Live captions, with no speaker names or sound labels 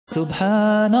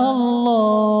Subhanallah,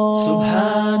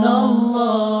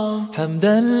 Subhanallah,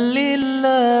 Hamdan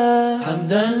lillah,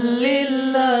 Hamdan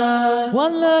lillah, wa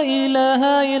la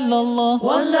ilaha illallah,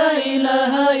 wa la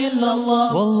ilaha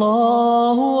illallah,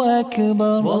 Wallahu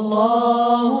akbar,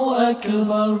 Wallahu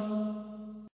akbar.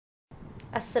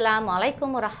 Assalamu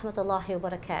alaikum wa rahmatullahi wa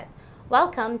barakatuh.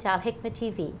 Welcome to Al-Hikmat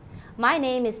TV. My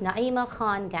name is Naima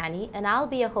Khan Ghani and I'll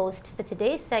be your host for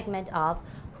today's segment of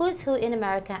Who's Who in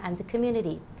America and the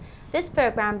Community. This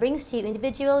program brings to you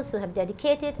individuals who have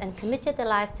dedicated and committed their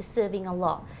lives to serving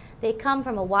Allah. They come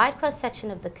from a wide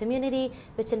cross-section of the community,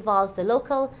 which involves the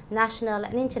local, national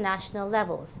and international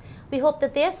levels. We hope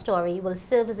that their story will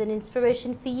serve as an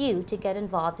inspiration for you to get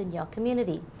involved in your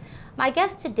community. My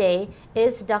guest today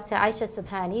is Dr. Aisha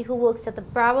Subhani, who works at the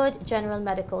Broward General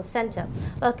Medical Center.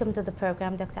 Welcome to the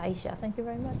program, Dr. Aisha. Thank you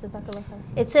very much. Jazakallah khair.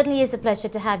 It certainly is a pleasure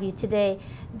to have you today.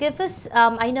 Give us,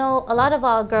 I know a lot of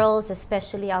our girls,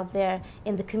 especially out there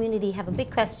in the community, have a big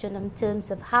question in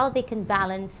terms of how they can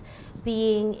balance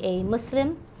being a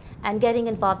Muslim and getting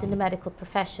involved in the medical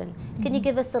profession. Can you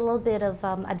give us a little bit of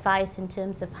advice in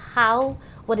terms of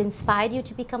what inspired you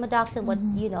to become a doctor,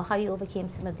 and how you overcame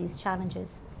some of these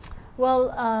challenges?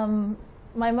 Well,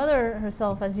 my mother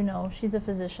herself, as you know, she's a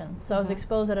physician, so I was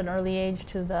exposed at an early age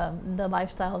to the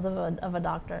lifestyles of a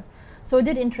doctor. So it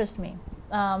did interest me.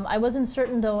 I wasn't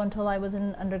certain though until I was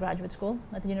in undergraduate school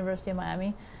at the University of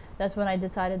Miami. That's when I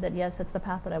decided that yes, that's the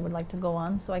path that I would like to go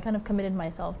on. So I kind of committed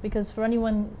myself, because for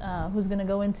anyone who's going to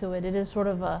go into it, it is sort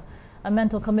of a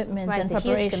mental commitment and preparation. It's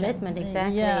a huge commitment,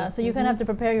 exactly. Yeah, so you kind of have to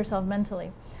prepare yourself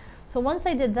mentally. So once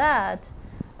I did that,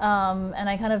 and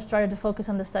I kind of started to focus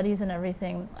on the studies and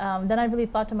everything, then I really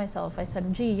thought to myself, I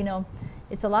said, gee,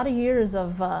 it's a lot of years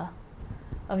of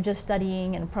just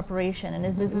studying and preparation, and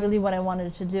is it really what I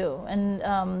wanted to do?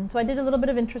 And so I did a little bit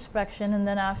of introspection, and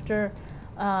then after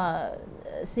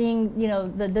seeing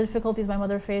the difficulties my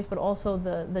mother faced, but also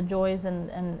the joys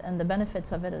and the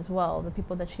benefits of it as well, the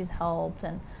people that she's helped,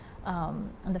 and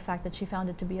the fact that she found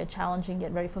it to be a challenging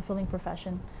yet very fulfilling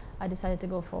profession, I decided to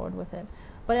go forward with it.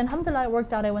 But alhamdulillah, it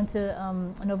worked out. I went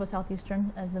to Nova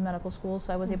Southeastern as the medical school,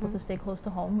 so I was able to stay close to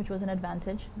home, which was an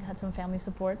advantage. I had some family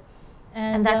support.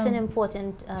 And that's an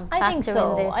important factor I think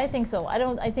so. in this. I think so.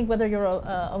 I think whether you're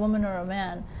a woman or a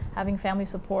man, having family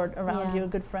support around you,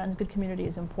 good friends, good community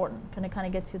is important. And it kind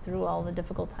of gets you through all the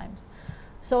difficult times.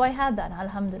 So I had that,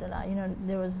 alhamdulillah.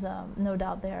 There was no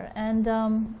doubt there. And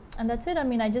that's it. I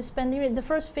mean, I just spent the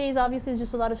first phase. Obviously, is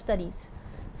just a lot of studies.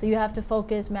 So you have to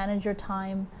focus, manage your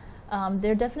time.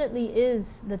 There definitely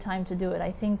is the time to do it.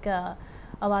 I think a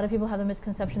lot of people have the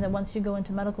misconception that once you go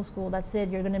into medical school, that's it.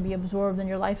 You're going to be absorbed and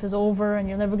your life is over and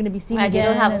you're never going to be seen again.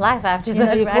 You don't have life after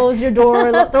that. You close your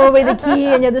door, throw away the key,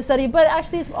 and you have to study. But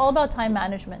actually, it's all about time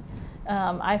management.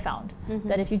 I found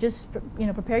that if you just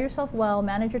prepare yourself well,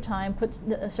 manage your time, put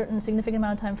a certain significant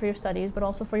amount of time for your studies, but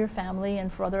also for your family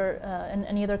and for and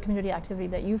any other community activity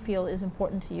that you feel is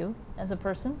important to you as a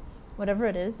person, whatever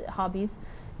it is, hobbies,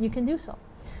 you can do so.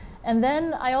 And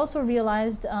then I also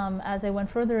realized as I went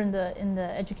further in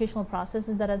the educational process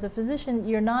is that as a physician,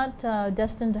 you're not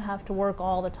destined to have to work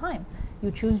all the time. You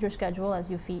choose your schedule as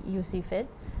you see fit.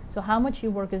 So how much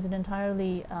you work is an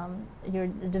entirely your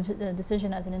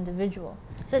decision as an individual.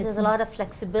 So there's a lot of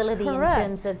flexibility in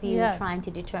terms of you trying to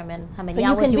determine how many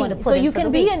hours you want to put in. So you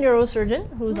can be a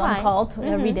neurosurgeon who's on call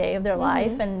every day of their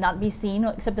life and not be seen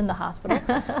except in the hospital,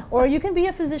 or you can be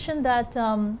a physician that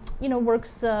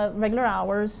works regular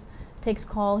hours, takes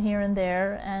call here and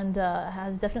there, and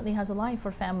definitely has a life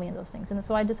or family and those things. And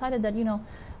so I decided that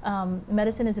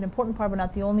medicine is an important part, but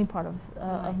not the only part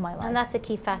of my life. And that's a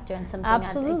key factor and something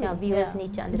absolutely I think viewers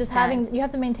need to understand. Just you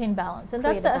have to maintain balance, and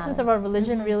that's the essence of our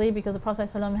religion, really, because the Prophet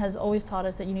ﷺ has always taught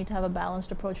us that you need to have a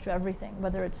balanced approach to everything,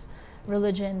 whether it's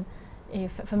religion,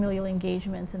 familial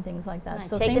engagements, and things like that. Right.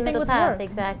 So take same the middle thing with path, work.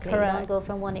 exactly. Correct. Don't go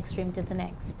from one extreme to the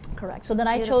next. Correct. So then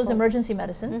I chose emergency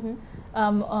medicine,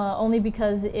 only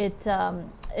because it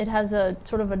has a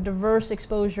sort of a diverse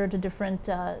exposure to different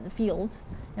fields.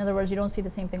 In other words, you don't see the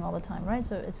same thing all the time, right?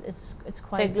 So it's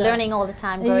quite so learning all the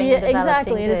time, growing and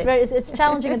developing. Exactly. It's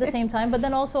challenging at the same time. But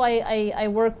then also I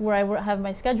work where I have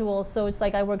my schedule, so it's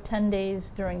like I work 10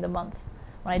 days during the month.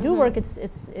 When I do work, it's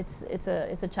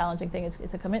a challenging thing.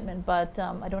 It's a commitment, but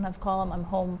I don't have to call them. I'm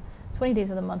home 20 days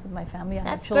of the month with my family. I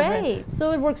have children. That's great.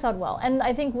 So it works out well. And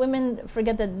I think women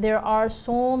forget that there are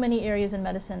so many areas in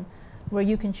medicine where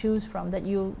you can choose from, that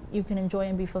you can enjoy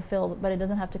and be fulfilled, but it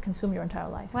doesn't have to consume your entire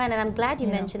life. Right, and I'm glad you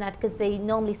mentioned that, because they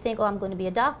normally think, oh, I'm going to be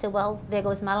a doctor. Well, there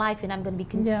goes my life, and I'm going to be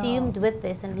consumed with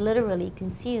this, and literally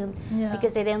consumed,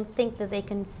 because they don't think that they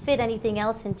can fit anything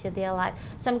else into their life.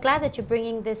 So I'm glad that you're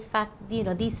bringing this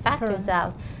these factors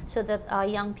out, so that our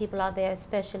young people out there,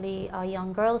 especially our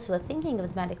young girls who are thinking of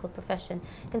the medical profession,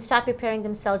 can start preparing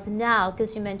themselves now,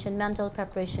 because you mentioned mental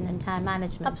preparation and time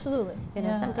management. Absolutely. You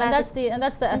know, so I'm and glad that's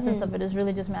the essence of it, is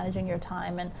really just managing your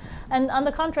time. And on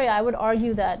the contrary, I would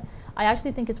argue that I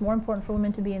actually think it's more important for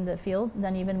women to be in the field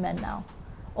than even men now.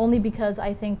 Only because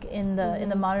I think in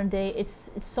the modern day,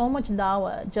 it's so much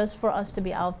dawah just for us to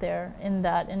be out there in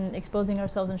that, and exposing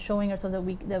ourselves and showing ourselves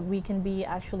that we can be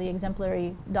actually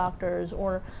exemplary doctors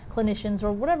or clinicians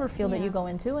or whatever field that you go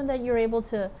into, and that you're able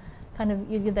to kind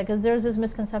of, you get that, because there's this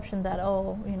misconception that,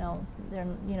 oh, they're,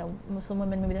 Muslim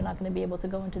women, maybe they're not going to be able to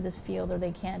go into this field, or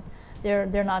they can't,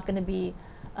 they're not going to be,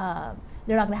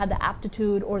 they're not going to have the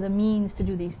aptitude or the means to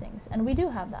do these things, and we do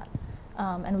have that,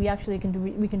 and we actually can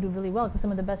do really well, because some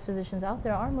of the best physicians out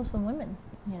there are Muslim women,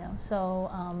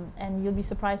 So, and you'll be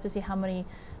surprised to see how many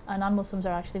non-Muslims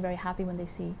are actually very happy when they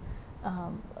see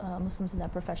Muslims in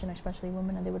that profession, especially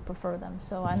women, and they would prefer them.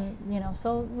 So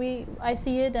I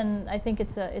see it, and I think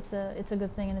it's a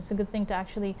good thing, and it's a good thing to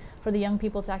actually, for the young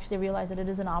people to actually realize that it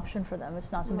is an option for them.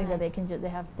 It's not something that they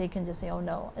can just say, oh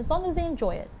no, as long as they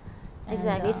enjoy it.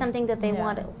 Exactly, it's something that they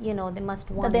want, they must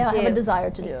want that they to do. have a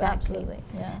desire to do. Exactly. Absolutely.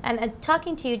 Yeah. And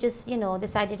talking to you, just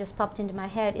this idea just popped into my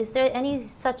head. Is there any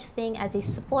such thing as a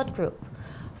support group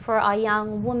for our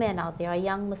young women out there, our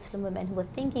young Muslim women who are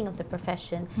thinking of the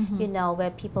profession,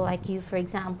 where people like you, for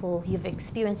example, you've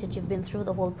experienced it, you've been through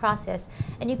the whole process,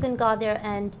 and you can go there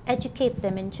and educate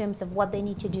them in terms of what they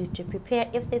need to do to prepare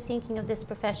if they're thinking of this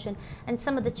profession, and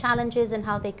some of the challenges and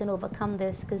how they can overcome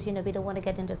this, because we don't want to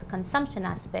get into the consumption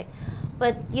aspect,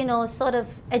 but sort of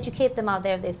educate them out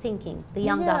there if they're thinking, the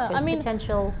young doctors,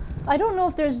 potential. I don't know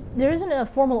if there isn't a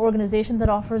formal organization that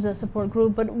offers a support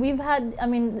group, but we've had,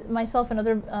 myself and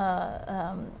other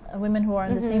women who are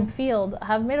in the same field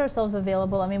have made ourselves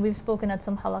available. We've spoken at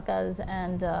some halakas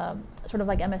and sort of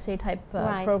like MSA type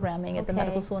programming at the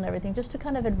medical school and everything, just to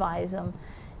kind of advise them.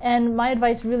 And my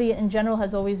advice really in general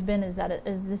has always been is that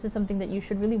this is something that you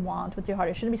should really want with your heart.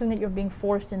 It shouldn't be something that you're being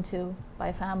forced into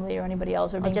by family or anybody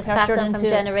else, or being just pressured passed on into. from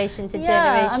generation to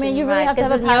generation. You really have to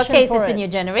have a passion for it. in your case, it's in your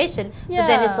generation, but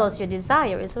then it's also your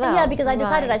desire as well. Yeah, because I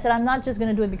decided, I said, I'm not just going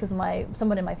to do it because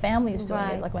someone in my family is doing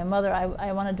it, like my mother.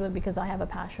 I want to do it because I have a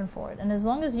passion for it. And as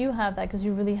long as you have that, because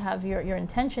you really have your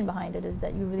intention behind it, is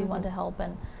that you really want to help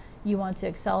and you want to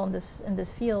excel in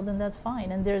this field, then that's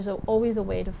fine. And there's always a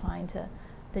way to find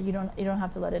that you don't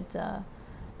have to let it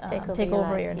take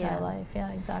over your entire life. Yeah,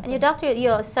 exactly. And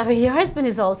your husband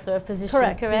is also a physician,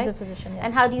 correct? He's a physician, yes.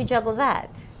 And how do you juggle that?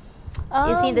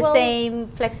 Is he the same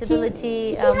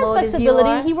flexibility he has mode flexibility.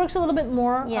 as you are? He works a little bit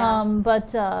more,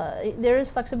 but there is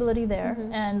flexibility there.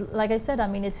 And like I said,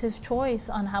 it's his choice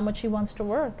on how much he wants to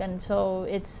work, and so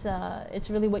it's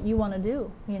really what you want to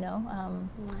do, and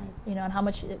how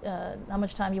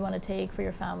much time you want to take for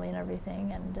your family and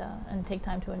everything, and take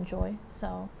time to enjoy.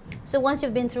 So once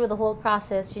you've been through the whole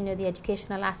process, the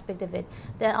educational aspect of it,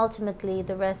 then ultimately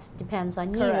the rest depends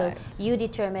on Correct. you. You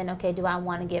determine, okay, do I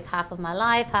want to give half of my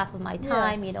life, half of my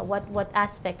time, what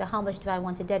aspect or how much do I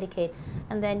want to dedicate,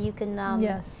 and then you can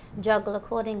juggle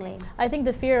accordingly. I think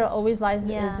the fear always lies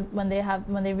is when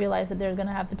they realize that they're going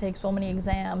to have to take so many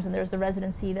exams, and there's the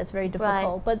residency that's very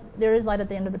difficult, but there is light at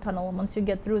the end of the tunnel, and once you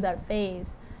get through that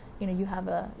phase, you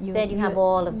have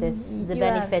all of this, the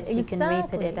benefits you can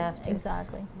reap it after.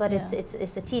 Exactly. But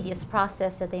it's a tedious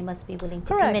process that they must be willing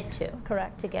to commit to.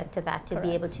 Correct. To get to that, to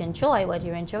be able to enjoy what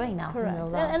you're enjoying now.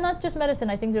 Correct. And not just medicine.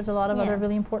 I think there's a lot of other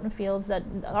really important fields that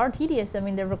are tedious.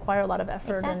 They require a lot of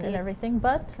effort and everything,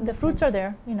 but the fruits are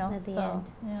there, At the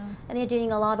end. Yeah. And you're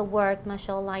doing a lot of work,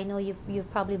 mashallah. I know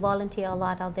you've probably volunteered a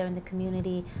lot out there in the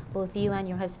community, both you and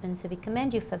your husband, so we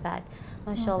commend you for that,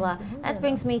 mashallah. That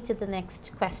brings me to the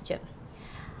next question.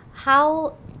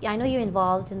 I know you're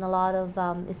involved in a lot of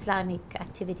Islamic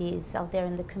activities out there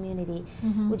in the community.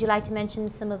 Would you like to mention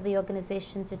some of the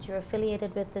organizations that you're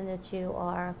affiliated with and that you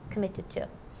are committed to?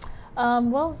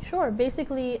 Well, sure.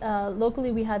 Basically,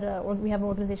 locally we have an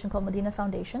organization called Medina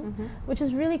Foundation, which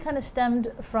is really kind of stemmed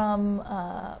from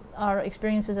our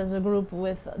experiences as a group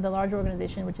with the larger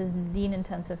organization, which is Deen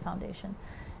Intensive Foundation.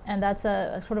 And that's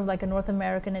a sort of like a North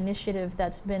American initiative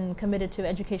that's been committed to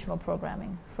educational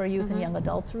programming for youth and young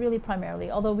adults, really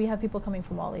primarily, although we have people coming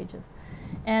from all ages.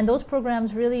 And those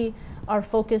programs really are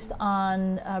focused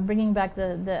on bringing back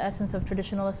the essence of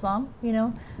traditional Islam, you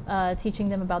know, teaching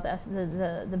them about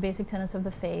the basic tenets of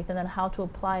the faith, and then how to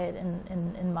apply it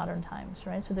in modern times,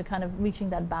 right? So they're kind of reaching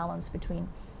that balance between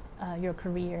your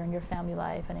career and your family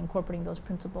life and incorporating those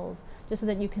principles, just so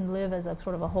that you can live as a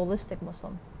sort of a holistic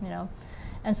Muslim, you know.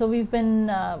 And so we've been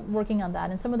working on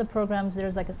that. And some of the programs,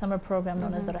 there's like a summer program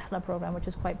known as the Rihla program, which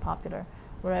is quite popular,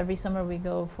 where every summer we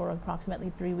go for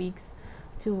approximately 3 weeks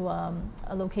to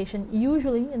a location,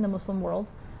 usually in the Muslim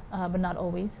world, but not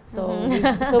always. So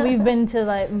we've been to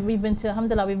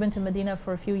alhamdulillah, we've been to Medina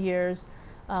for a few years.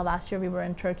 Last year we were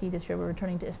in Turkey. This year we're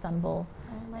returning to Istanbul.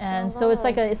 And so it's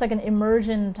like an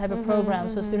immersion type of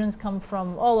program. So students come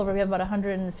from all over. We have about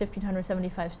 150 to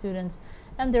 175 students,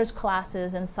 and there's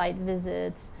classes and site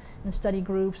visits and study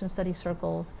groups and study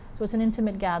circles. So it's an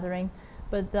intimate gathering.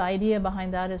 But the idea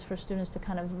behind that is for students to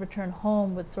kind of return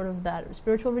home with sort of that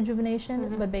spiritual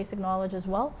rejuvenation, but basic knowledge as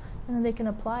well, and then they can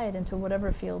apply it into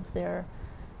whatever fields they're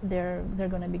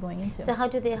going to be going into. So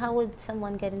how would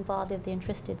someone get involved if they're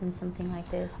interested in something like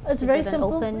this? It's very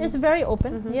simple. It's very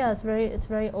open. Yeah, it's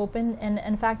very open. And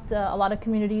in fact, a lot of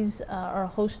communities are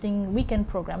hosting weekend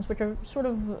programs, which are sort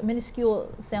of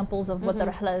minuscule samples of what the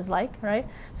Rihla is like, right?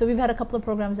 So we've had a couple of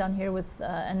programs down here with,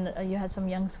 and you had some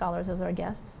young scholars as our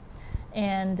guests.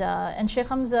 And Sheikh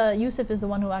Hamza Yusuf is the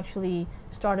one who actually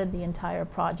started the entire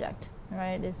project,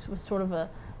 right? It was sort of a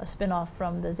spin-off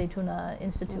from the Zaytuna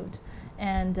Institute.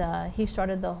 And he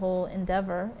started the whole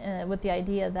endeavor with the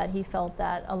idea that he felt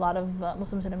that a lot of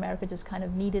Muslims in America just kind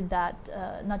of needed that,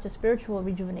 not just spiritual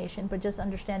rejuvenation, but just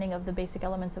understanding of the basic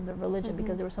elements of the religion,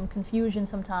 because there was some confusion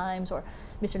sometimes, or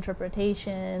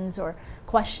misinterpretations, or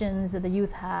questions that the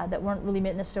youth had that weren't really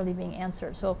necessarily being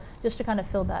answered. So just to kind of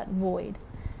fill that void.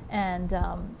 And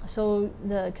so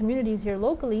the communities here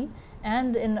locally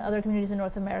and in other communities in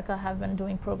North America have been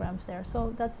doing programs there.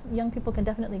 So that's, young people can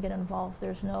definitely get involved.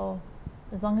 There's no,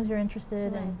 as long as you're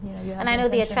interested, and you know, you have. And I know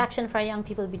the attraction for our young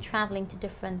people will be traveling to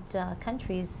different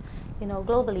countries, you know,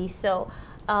 globally. So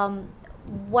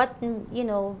what, you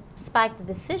know, sparked the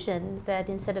decision that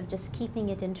instead of just keeping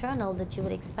it internal, that you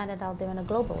would expand it out there on a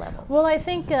global level? Well, I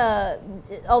think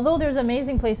although there's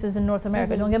amazing places in North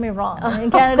America, don't get me wrong,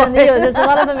 in Canada and the US, there's a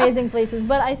lot of amazing places,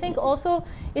 but I think also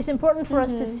it's important for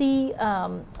us to see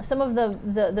some of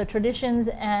the traditions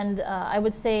and I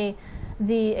would say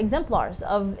the exemplars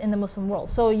of in the Muslim world.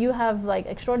 So you have like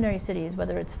extraordinary cities,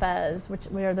 whether it's Fez,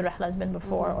 where the Rihla has been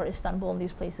before, or Istanbul, and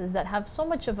these places that have so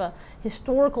much of a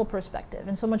historical perspective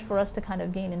and so much for us to kind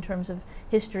of gain in terms of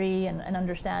history and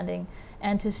understanding,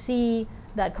 and to see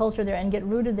that culture there and get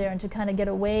rooted there, and to kind of get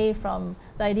away from,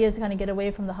 the idea is to kind of get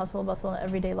away from the hustle bustle and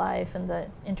everyday life and the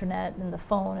internet and the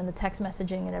phone and the text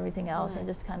messaging and everything else, and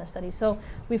just kind of study. So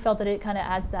we felt that it kind of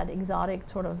adds that exotic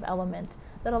sort of element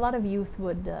that a lot of youth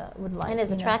would like. And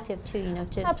it's attractive too, you know,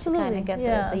 to kind of get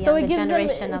the so younger it gives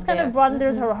generation them, it's kind of broadened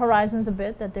their horizons a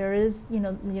bit, that there is, you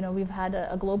know, we've had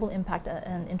a global impact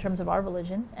in terms of our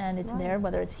religion, and it's there,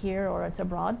 whether it's here or it's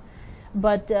abroad.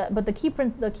 But the key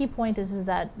point is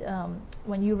that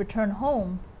when you return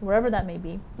home, wherever that may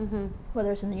be,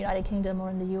 whether it's in the United Kingdom or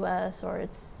in the U.S. or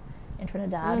it's in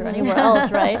Trinidad or anywhere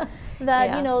else, right?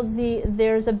 That you know,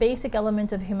 there's a basic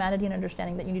element of humanity and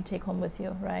understanding that you need to take home with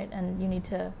you, right? And you need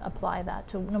to apply that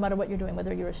to no matter what you're doing,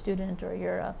 whether you're a student or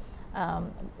you're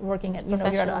working at, you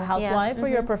know, you're a housewife or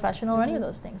you're a professional or any of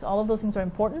those things. All of those things are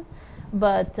important,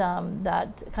 but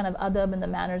that kind of adab and the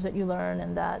manners that you learn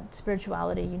and that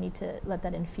spirituality, you need to let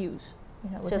that infuse.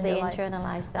 You know, so they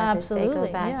internalize that. Absolutely, as they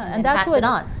go back and that's pass what it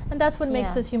on. And that's what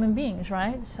makes us human beings,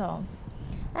 right? So.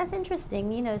 That's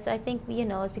interesting, you know, so I think, you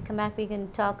know, as we come back, we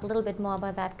can talk a little bit more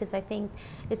about that, because I think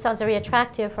it sounds very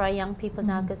attractive for our young people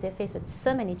now, because they're faced with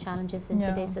so many challenges in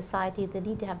today's society. They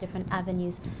need to have different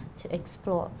avenues to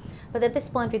explore. But at this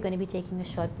point, we're going to be taking a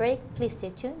short break. Please stay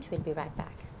tuned. We'll be right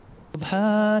back.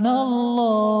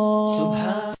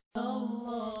 Subhanallah.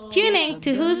 Subhanallah. Tune in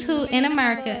to Who's Who in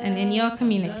America and in your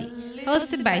community,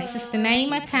 hosted by Sister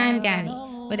Naima Khan Ghani,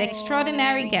 with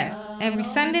extraordinary guests every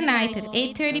Sunday night at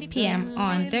 8:30 p.m.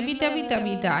 on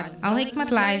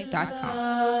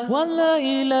www.alhikmatlive.com. ولا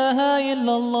إله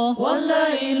إلا الله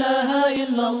ولا إله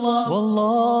إلا الله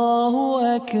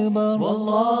والله أكبر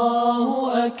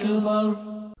والله أكبر.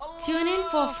 Tune in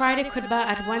for Friday Khutbah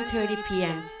at 1:30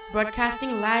 p.m.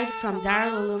 broadcasting live from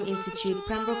Darul Uloom Institute,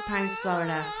 Pembroke Pines,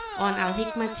 Florida, on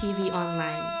Al-Hikmat TV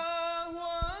online.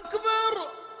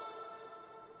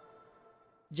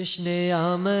 Jashne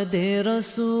Aamade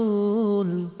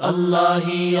Rasool, Allah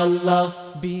hi Allah.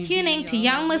 Tuning to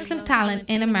Young Muslim Talent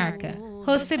in America,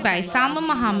 hosted by Salma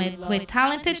Muhammad with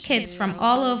talented kids from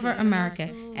all over America,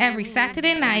 every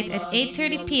Saturday night at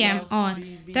 8:30 p.m. on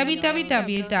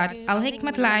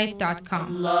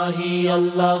www.alhikmatlive.com. Allah hi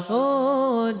Allah.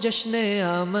 Oh, Jashne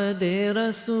Aamade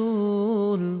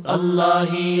Rasool, Allah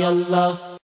hi Allah.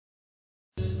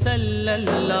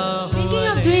 Thinking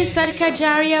of doing Sadaqah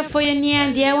Jariyah for your near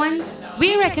and dear ones?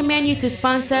 We recommend you to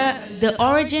sponsor the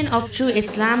Origin of True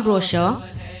Islam brochure,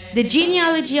 the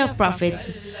Genealogy of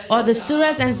Prophets, or the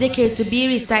surahs and zikr to be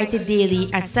recited daily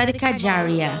as Sadaqah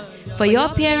Jariyah for your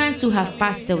parents who have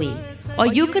passed away. Or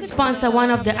you could sponsor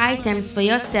one of the items for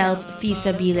yourself, fi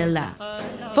sabilillah.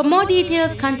 For more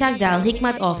details, contact the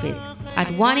Al-Hikmat office at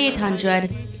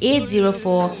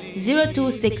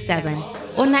 1-800-804-0267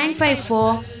 or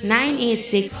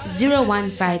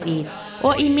 954-986-0158,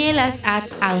 or email us at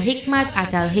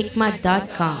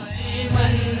alhikmat@alhikmat.com.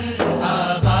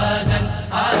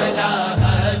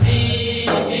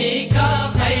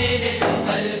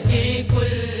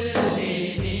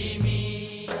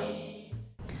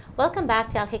 Welcome back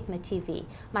to Al-Hikmat TV.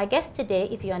 My guest today,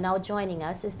 if you are now joining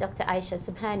us, is Dr. Aisha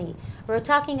Subhani. We're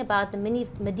talking about the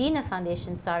Medina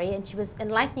Foundation, and she was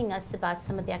enlightening us about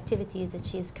some of the activities that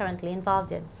she is currently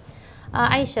involved in.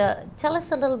 Aisha, tell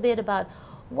us a little bit about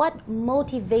what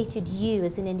motivated you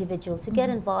as an individual to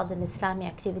get involved in Islamic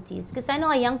activities? Because I know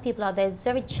our young people out there, it's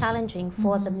very challenging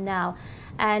for them now,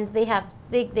 and they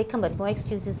come with more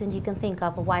excuses than you can think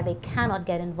of why they cannot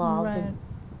get involved. Right. In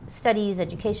studies,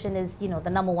 education is, the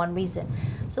 #1 reason.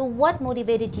 So what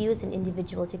motivated you as an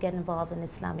individual to get involved in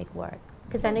Islamic work?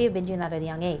 Because I know you've been doing that at a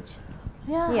young age.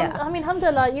 Yeah. I mean,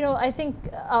 alhamdulillah, I think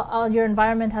your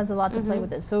environment has a lot to play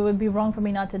with it. So it would be wrong for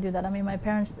me not to do that. I mean, my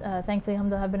parents, thankfully,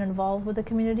 alhamdulillah, have been involved with the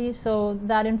community, so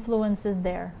that influence is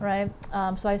there, right?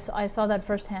 So I saw that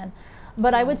firsthand.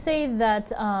 But I would say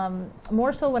that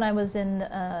more so when I was in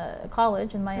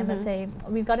college, in my MSA,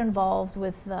 we got involved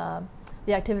with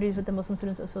the activities with the Muslim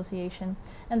Students Association,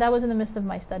 and that was in the midst of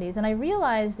my studies. And I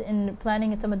realized in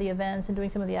planning some of the events and doing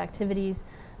some of the activities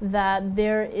that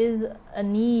there is a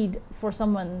need for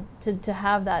someone to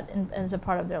have that as a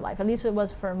part of their life. At least it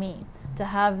was for me, to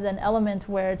have an element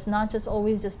where it's not just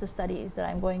always just the studies that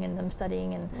I'm going in, I'm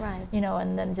studying, and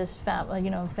and then just family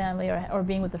or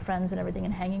being with the friends and everything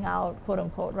and hanging out, quote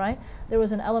unquote, right? There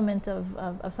was an element of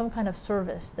some kind of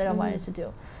service that I wanted to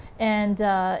do. And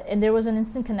there was an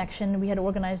instant connection. We had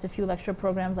organized a few lecture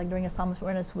programs like during Islamic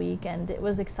Awareness Week, and it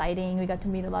was exciting. We got to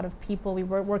meet a lot of people. We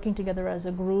were working together as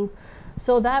a group.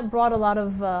 So that brought a lot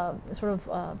of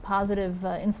positive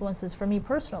influences for me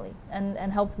personally,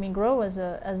 and helped me grow as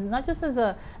not just as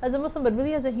a Muslim, but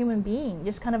really as a human being,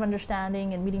 just kind of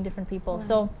understanding and meeting different people. Right.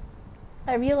 So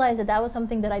I realized that was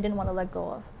something that I didn't want to let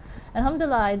go of. And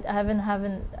alhamdulillah, I haven't had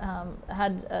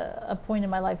a point in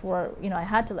my life where I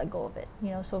had to let go of it.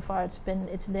 So far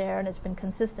it's there and it's been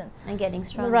consistent and getting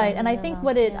stronger. Right. And I think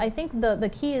I think the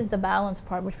key is the balance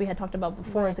part, which we had talked about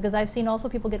before, is because I've seen also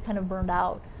people get kind of burned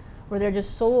out, where they're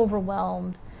just so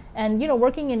overwhelmed. And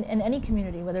working in any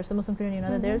community, whether it's a Muslim community or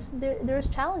another, there's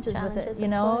challenges with it.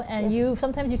 Course, and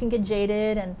sometimes you can get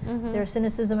jaded, and there's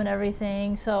cynicism and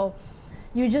everything. So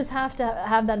you just have to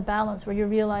have that balance where you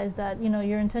realize that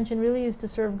your intention really is to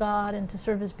serve God and to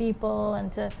serve His people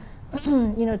and to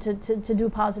to do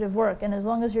positive work. And as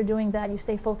long as you're doing that, you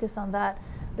stay focused on that.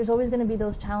 There's always going to be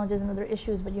those challenges and other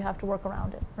issues, but you have to work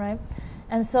around it, right?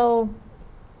 And so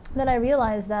then I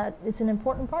realized that it's an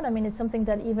important part. I mean, it's something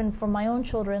that even for my own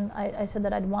children, I said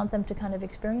that I'd want them to kind of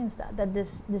experience that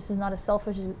this is not a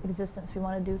selfish existence. We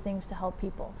want to do things to help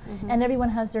people. And everyone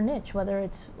has their niche, whether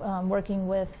it's working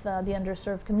with the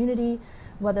underserved community,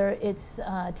 whether it's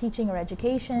teaching or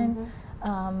education,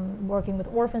 working with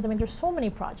orphans. I mean, there's so many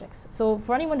projects. So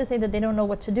for anyone to say that they don't know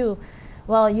what to do,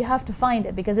 well, you have to find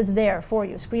it, because it's there for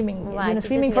you, screaming,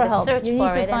 screaming for help. You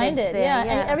need to find it.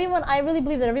 And everyone, I really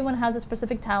believe that everyone has a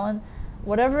specific talent,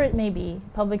 whatever it may be: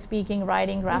 public speaking,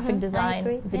 writing, graphic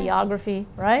design, videography,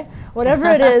 right?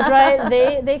 Whatever it is, right?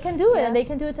 They can do it, and they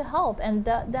can do it to help. And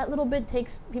that little bit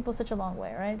takes people such a long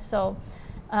way, right? So.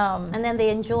 And then they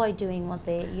enjoy doing what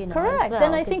they, correct.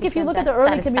 And I think if you look at the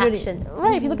early community,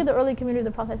 right? If you look at the early community of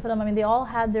the Prophet ﷺ, I mean, they all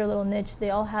had their little niche.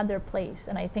 They all had their place.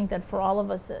 And I think that for all of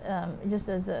us, just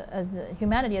as a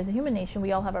humanity, as a human nation,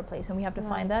 we all have our place, and we have to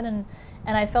find that. And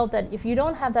I felt that if you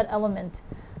don't have that element,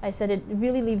 I said it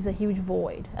really leaves a huge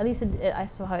void. At least I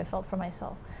saw how I felt for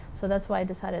myself. So that's why I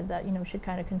decided that we should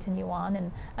kind of continue on, and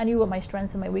I knew what my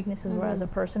strengths and my weaknesses were as a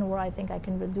person, where I think I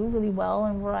can do really well,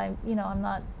 and where I'm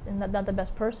not the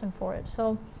best person for it.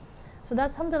 So So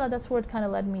that's, alhamdulillah, that's where it kind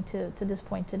of led me to this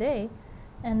point today.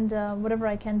 And whatever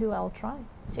I can do, I'll try.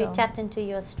 So you tapped into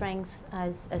your strength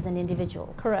as an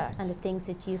individual. Correct. And the things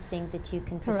that you think that you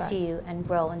can Correct. pursue and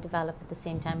grow and develop at the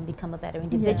same time and become a better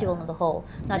individual on the whole.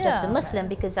 Not just a Muslim,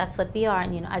 because that's what we are.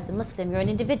 And, you know, as a Muslim, you're an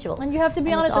individual. And you have to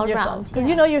be honest with yourself, because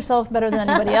yeah. you know yourself better than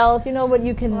anybody else. You know what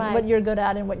you can, what you're good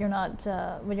at, and what you're not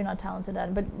talented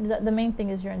at. But the main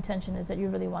thing is your intention is that you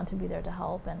really want to be there to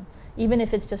help, and even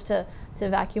if it's just to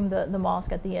vacuum the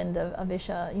mosque at the end of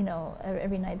Isha, you know,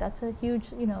 every night. That's a huge,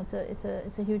 you know, it's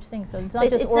a huge thing. So it's not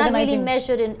just it's organizing. not really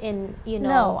measured in you know.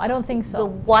 No, I don't think so.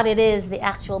 What it is, the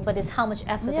actual, but it's how much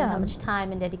effort and how much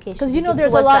time and dedication. Because you know,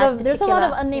 there's a lot of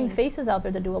unnamed faces out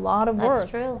there that do a lot of work.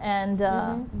 That's true. And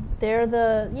they're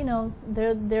the, you know,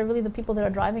 they're really the people that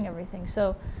are driving everything.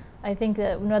 So I think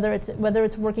that whether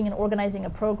it's working and organizing a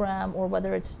program, or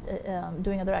whether it's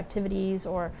doing other activities,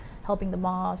 or helping the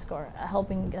mosque, or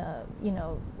helping you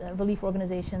know, relief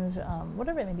organizations,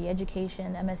 whatever it may be,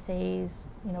 education, MSAs,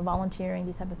 you know, volunteering,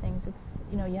 these type of things. It's,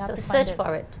 you know, you have to find search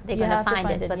for it. They're going to find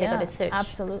it, but they're going to search.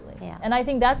 Absolutely. Yeah. And I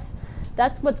think that's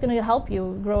what's going to help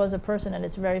you grow as a person, and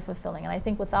it's very fulfilling. And I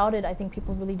think without it, I think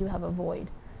people really do have a void,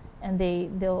 and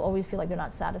they'll always feel like they're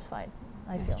not satisfied.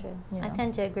 That's true. You know? I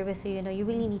tend to agree with you. You know, you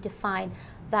really need to find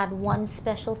that one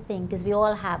special thing, because we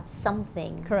all have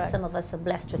something. Correct. Some of us are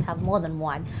blessed to have more than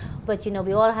one, but you know,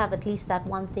 we all have at least that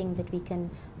one thing that we can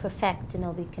perfect. You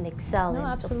know, we can excel in.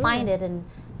 Absolutely. So find it and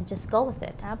just go with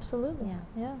it. Absolutely.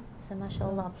 Yeah. So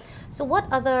mashallah. So what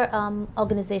other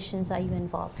organizations are you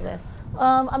involved with?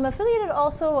 I'm affiliated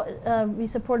also, we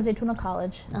support Zaytuna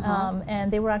College,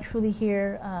 and they were actually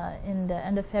here in the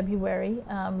end of February.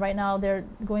 Right now they're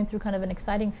going through kind of an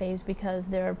exciting phase, because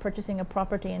they're purchasing a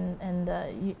property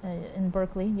in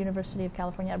Berkeley, University of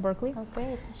California at Berkeley. Oh,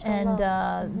 great. And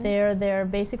they're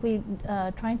basically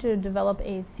trying to develop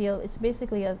a field. It's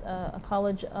basically a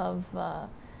college of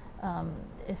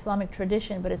Islamic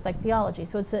tradition, but it's like theology.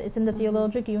 So it's in the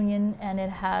Theologic Union, and it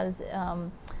has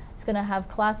it's going to have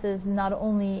classes not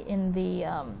only in the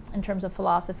in terms of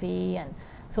philosophy and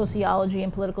sociology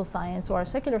and political science, or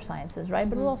secular sciences, right?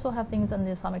 But we'll also have things on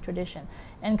the Islamic tradition,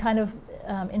 and kind of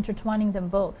intertwining them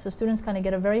both. So students kind of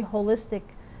get a very holistic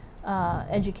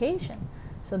education.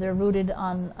 So they're rooted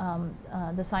on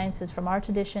the sciences from our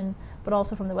tradition, but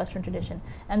also from the Western tradition.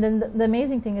 And then the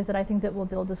amazing thing is that I think that what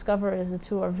they'll discover is the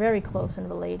two are very close and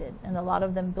related, and a lot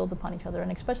of them build upon each other.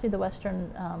 And especially the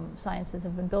Western sciences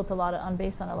have been built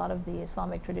based on a lot of the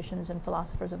Islamic traditions and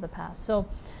philosophers of the past. So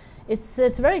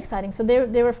it's very exciting. So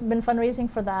they've been fundraising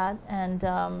for that, and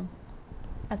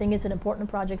I think it's an important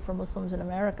project for Muslims in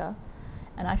America,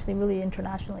 and actually really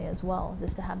internationally as well,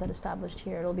 just to have that established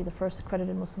here. It'll be the first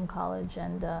accredited Muslim college,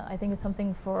 and I think it's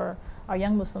something for our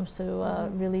young Muslims to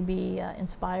really be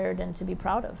inspired and to be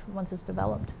proud of once it's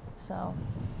developed. So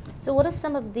what are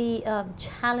some of the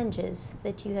challenges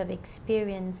that you have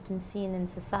experienced and seen in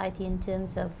society in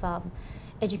terms of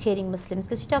educating Muslims?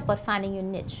 Because you talk about finding your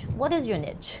niche. What is your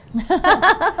niche?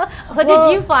 What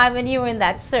did you find when you were in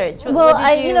that search? You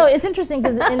know, it's interesting,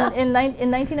 because in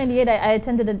 1998 I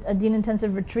attended a Deen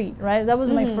intensive retreat, right? That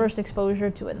was my first exposure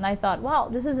to it, and I thought, wow,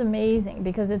 this is amazing,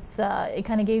 because it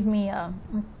kind of gave me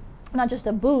not just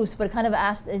a boost, but it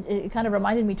kind of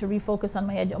reminded me to refocus on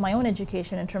my own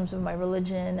education in terms of my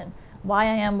religion, and why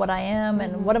I am what I am,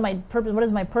 and what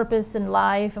is my purpose in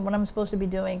life, and what I'm supposed to be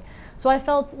doing. So I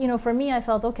felt, you know, for me, I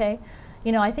felt, okay,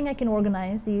 you know, I think I can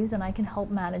organize these, and I can help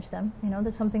manage them. You know,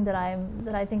 that's something that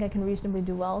I think I can reasonably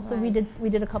do well. So we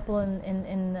did a couple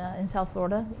in South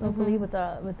Florida locally with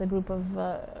a group of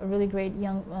really great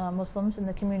young Muslims in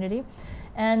the community,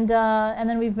 and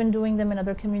then we've been doing them in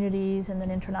other communities, and then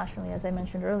internationally, as I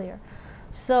mentioned earlier.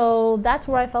 So that's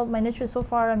where I felt my niche is so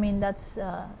far. I mean, that's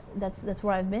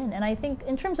where I've been. And I think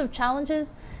in terms of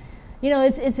challenges, you know,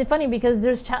 it's funny, because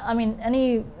there's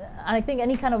I think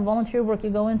any kind of volunteer work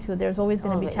you go into, there's always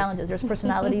going to be challenges. There's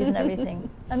personalities and everything.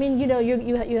 I mean, you know,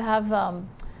 you have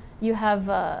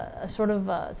a sort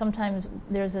of sometimes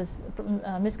there's this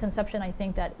misconception, I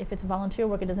think, that if it's volunteer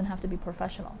work, it doesn't have to be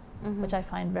professional, which I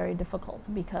find very difficult,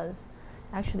 because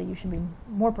actually you should be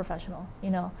more professional, you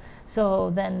know,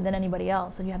 so than anybody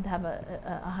else. So you have to have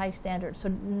a high standard. So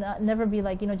never be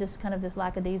like, you know, just kind of this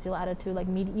lackadaisical attitude, like,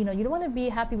 you know, you don't want to be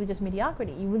happy with just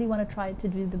mediocrity. You really want to try to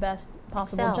do the best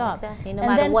possible job. Exactly. No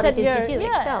matter what it is you do,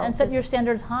 excel. And set your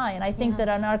standards high. And I think that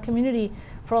in our community,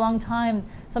 for a long time,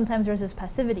 sometimes there's this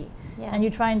passivity, and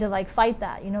you're trying to like fight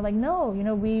that, you know, like, no, you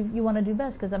know, you want to do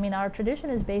best, because I mean, our tradition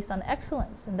is based on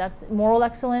excellence, and that's moral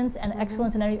excellence and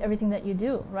excellence in everything that you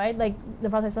do, right? Like the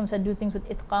Prophet ﷺ said, do things with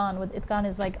itqan. With itqan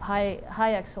is like high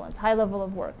excellence, high level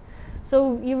of work.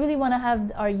 So you really want to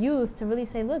have our youth to really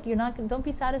say, look, don't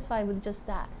be satisfied with just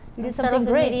that. You did something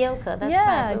great. Mediocre. That's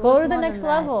yeah, right. go to the next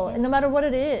level, and no matter what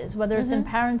it is, whether it's in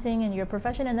Mm-hmm. parenting and your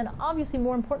profession, and then obviously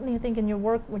more importantly, I think in your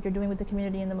work, what you're doing with the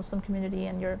community and the Muslim community,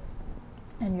 and your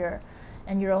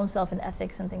own self and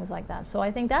ethics and things like that. So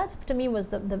I think that's, to me, was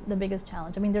the biggest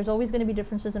challenge. I mean, there's always going to be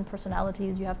differences in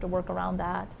personalities. You have to work around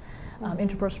that,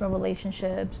 interpersonal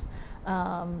relationships.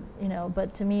 You know,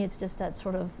 but to me, it's just that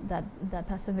sort of that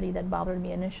passivity that bothered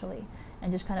me initially,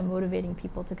 and just kind of motivating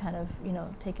people to kind of, you know,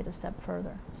 take it a step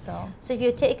further. So if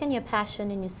you've taken your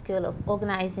passion and your skill of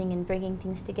organizing and bringing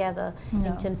things together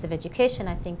in terms of education,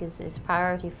 I think is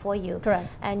priority for you. Correct.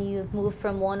 And you've moved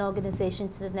from one organization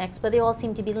to the next, but they all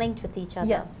seem to be linked with each other.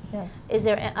 yes, yes.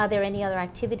 Are there any other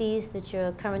activities that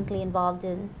you're currently involved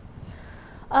in?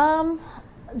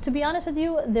 To be honest with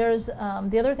you, there's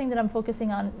the other thing that I'm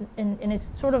focusing on, and it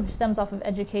sort of stems off of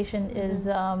education, is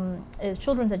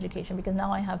children's education, because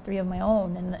now I have 3 of my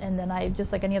own, and then I,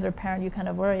 just like any other parent, you kind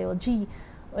of worry, well, gee,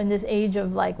 in this age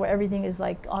of like where everything is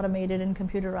like automated and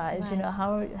computerized, you know,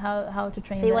 how to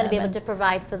train them. So you want to be able to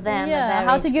provide for them. Yeah,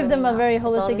 how to give them a very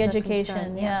holistic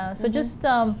education. Yeah. So just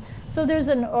so there's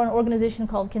an organization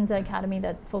called Kinza Academy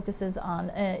that focuses on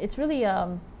it's really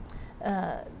a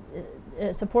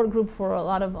support group for a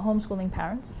lot of homeschooling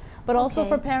parents, but also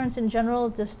for parents in general,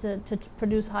 just to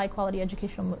produce high quality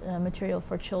educational material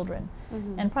for children,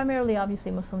 and primarily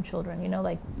obviously Muslim children, you know,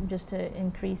 like just to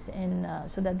increase in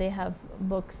so that they have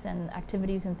books and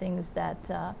activities and things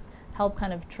that help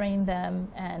kind of train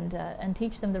them and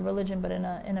teach them the religion, but in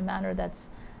a manner that's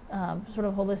sort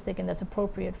of holistic and that's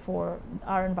appropriate for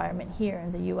our environment here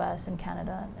in the US and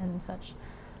Canada and such.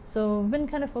 So we've been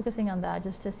kind of focusing on that,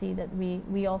 just to see that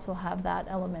we also have that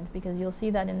element, because you'll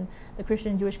see that in the Christian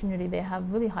and Jewish community they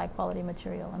have really high quality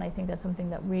material, and I think that's something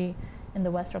that we in the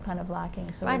West are kind of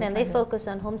lacking. So right, and they focus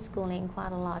on homeschooling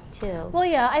quite a lot too. Well,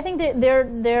 yeah, I think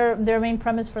their main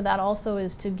premise for that also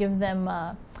is to give them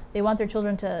they want their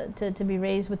children to be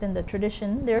raised within the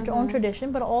tradition, their own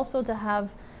tradition, but also to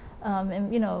have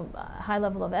and, you know, a high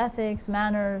level of ethics,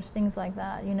 manners, things like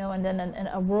that, you know, and then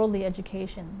a worldly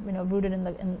education, you know, rooted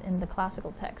in the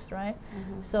classical text, right?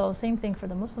 So same thing for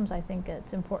the Muslims. I think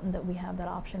it's important that we have that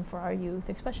option for our youth,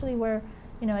 especially where,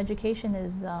 you know, education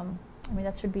is, I mean,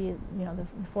 that should be, you know, the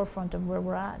forefront of where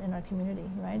we're at in our community,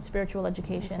 right? Spiritual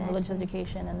education, religious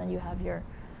education, and then you have your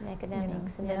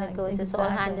academics, you know, and then it goes, it's all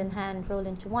hand in hand, rolled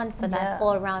into one for that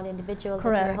all-round individual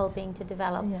that you're hoping to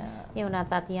develop, you know, at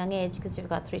that young age, because you've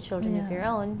got 3 children of your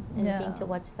own, and looking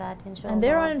towards that, inshallah. And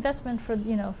they're an investment for,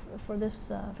 you know, for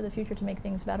this, for the future, to make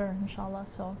things better, inshallah.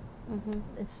 So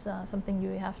it's something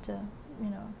you have to, you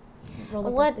know,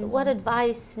 what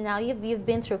advice, now you've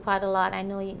been through quite a lot, I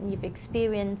know you've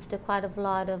experienced quite a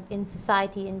lot of in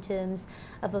society in terms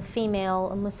of a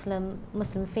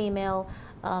Muslim female,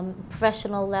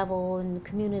 professional level and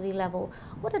community level.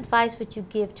 What advice would you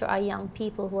give to our young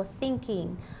people who are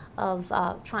thinking of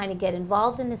trying to get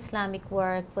involved in Islamic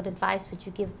work? What advice would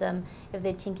you give them if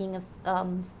they're thinking of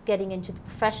getting into the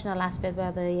professional aspect,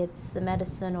 whether it's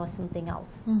medicine or something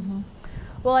else?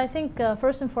 Well, I think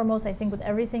first and foremost, I think with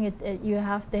everything,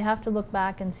 they have to look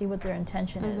back and see what their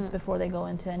intention is before they go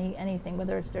into anything,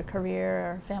 whether it's their career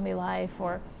or family life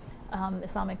or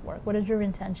Islamic work. What is your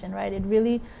intention, right? It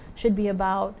really should be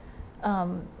about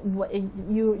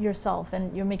yourself,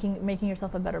 and you're making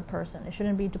yourself a better person. It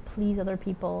shouldn't be to please other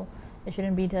people. It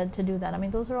shouldn't be to do that. I mean,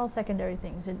 those are all secondary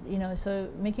things, you know, so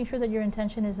making sure that your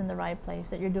intention is in the right place,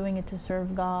 that you're doing it to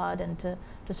serve God and to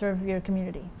serve your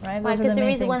community, right? Right,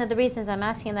 because one of the reasons I'm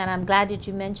asking that, I'm glad that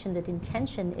you mentioned that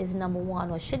intention is number one,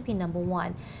 or should be number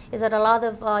one, is that a lot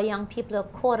of young people are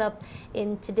caught up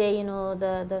in today, you know,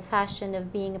 the fashion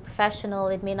of being a professional.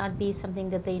 It may not be something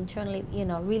that they internally, you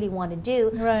know, really want to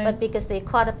do, but because they're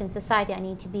caught up in society, I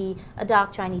need to be a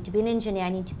doctor, I need to be an engineer, I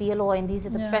need to be a lawyer, and these are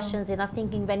the professions. They're not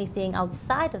thinking of anything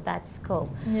outside of that scope.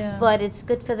 But it's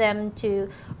good for them to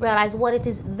realize what it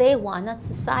is they want, not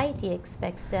society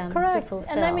expects them to fulfill.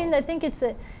 And I mean, I think it's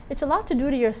a lot to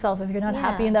do to yourself if you're not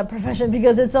happy in that profession,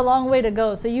 because it's a long way to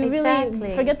go. So you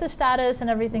really forget the status and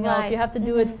everything else. You have to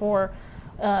do it for,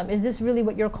 is this really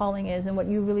what your calling is, and what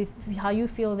you really, how you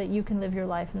feel that you can live your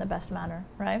life in the best manner,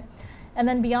 right? And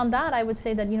then beyond that, I would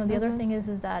say that, you know, the other thing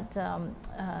is that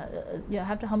you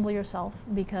have to humble yourself,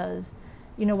 because,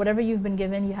 you know, whatever you've been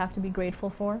given, you have to be grateful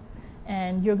for.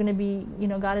 And you're going to be, you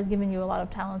know, God has given you a lot of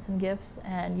talents and gifts,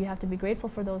 and you have to be grateful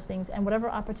for those things. And whatever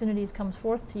opportunities comes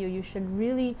forth to you, you should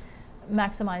really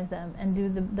maximize them and do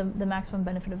the maximum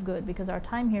benefit of good, because our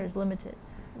time here is limited.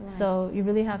 So you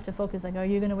really have to focus, like, are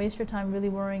you going to waste your time really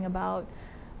worrying about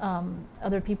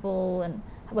other people and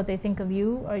what they think of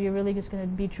you, or you're really just going to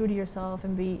be true to yourself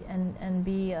and be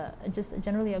just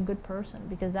generally a good person,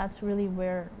 because that's really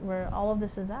where all of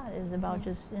this is at, is about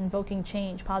just invoking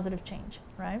change, positive change,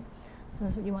 right? So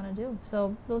that's what you want to do.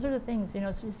 So those are the things,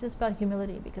 it's just about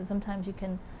humility, because sometimes you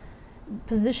can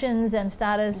positions and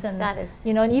status and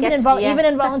and even in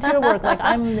volunteer work, like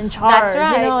I'm in charge, that's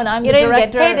right. And I'm you the don't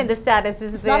director. Even get paid in the status.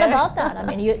 It's not about that. I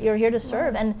mean, you're here to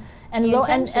serve, and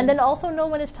then also know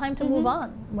when it's time to move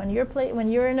on. When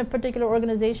you're in a particular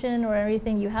organization or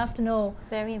anything, you have to know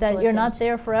that you're not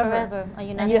there forever.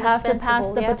 And you have to pass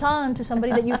the baton to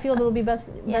somebody that you feel will be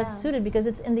best suited, because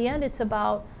in the end it's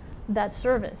about that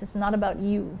service. It's not about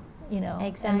you.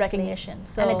 And recognition.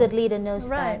 So, and a good leader knows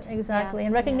that. Right, exactly.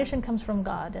 And recognition comes from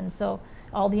God. And so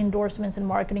all the endorsements and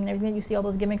marketing and everything, you see all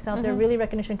those gimmicks out there, really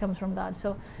recognition comes from God.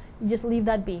 So you just leave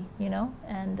that be,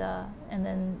 and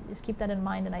then just keep that in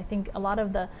mind. And I think a lot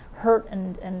of the hurt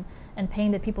and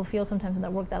pain that people feel sometimes in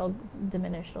that work, that'll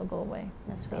diminish, it'll go away.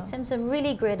 That's great. Some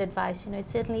really great advice. It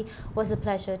certainly was a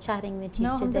pleasure chatting with you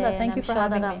today. Thank you for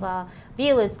having me. I'm sure that our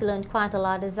viewers learned quite a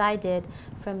lot, as I did,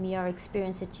 from your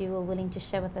experience that you were willing to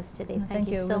share with us today. Thank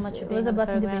you so much for being on the program. It was a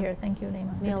blessing to be here. Thank you,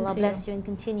 Naima. May Allah bless you and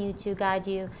continue to guide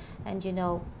you, and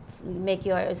make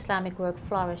your Islamic work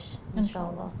flourish,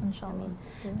 inshallah. Inshallah.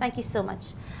 Thank you so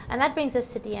much. And that brings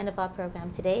us to the end of our program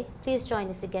today. Please join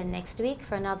us again next week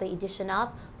for another edition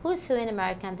of Who's Who in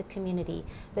America and the Community,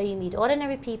 where you meet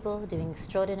ordinary people doing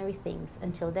extraordinary things.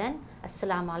 Until then,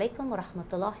 Assalamu alaikum wa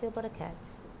rahmatullahi wa barakatuh.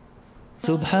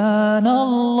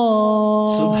 Subhanallah,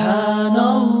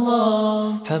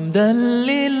 Subhanallah, Hamdan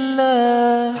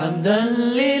lillah,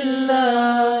 Hamdan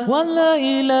lillah, wa la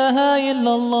ilaha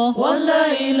illallah, wa la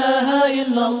ilaha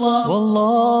illallah,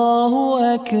 wallahu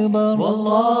akbar,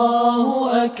 wallahu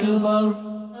akbar.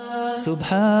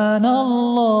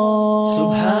 Subhanallah,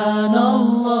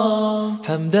 Subhanallah,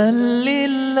 Hamdan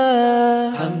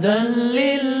lillah, Hamdan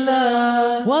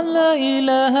lillah, wa la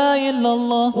ilaha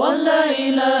illallah, wa la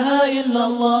ilaha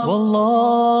illallah,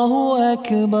 wallahu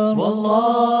akbar,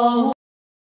 wallahu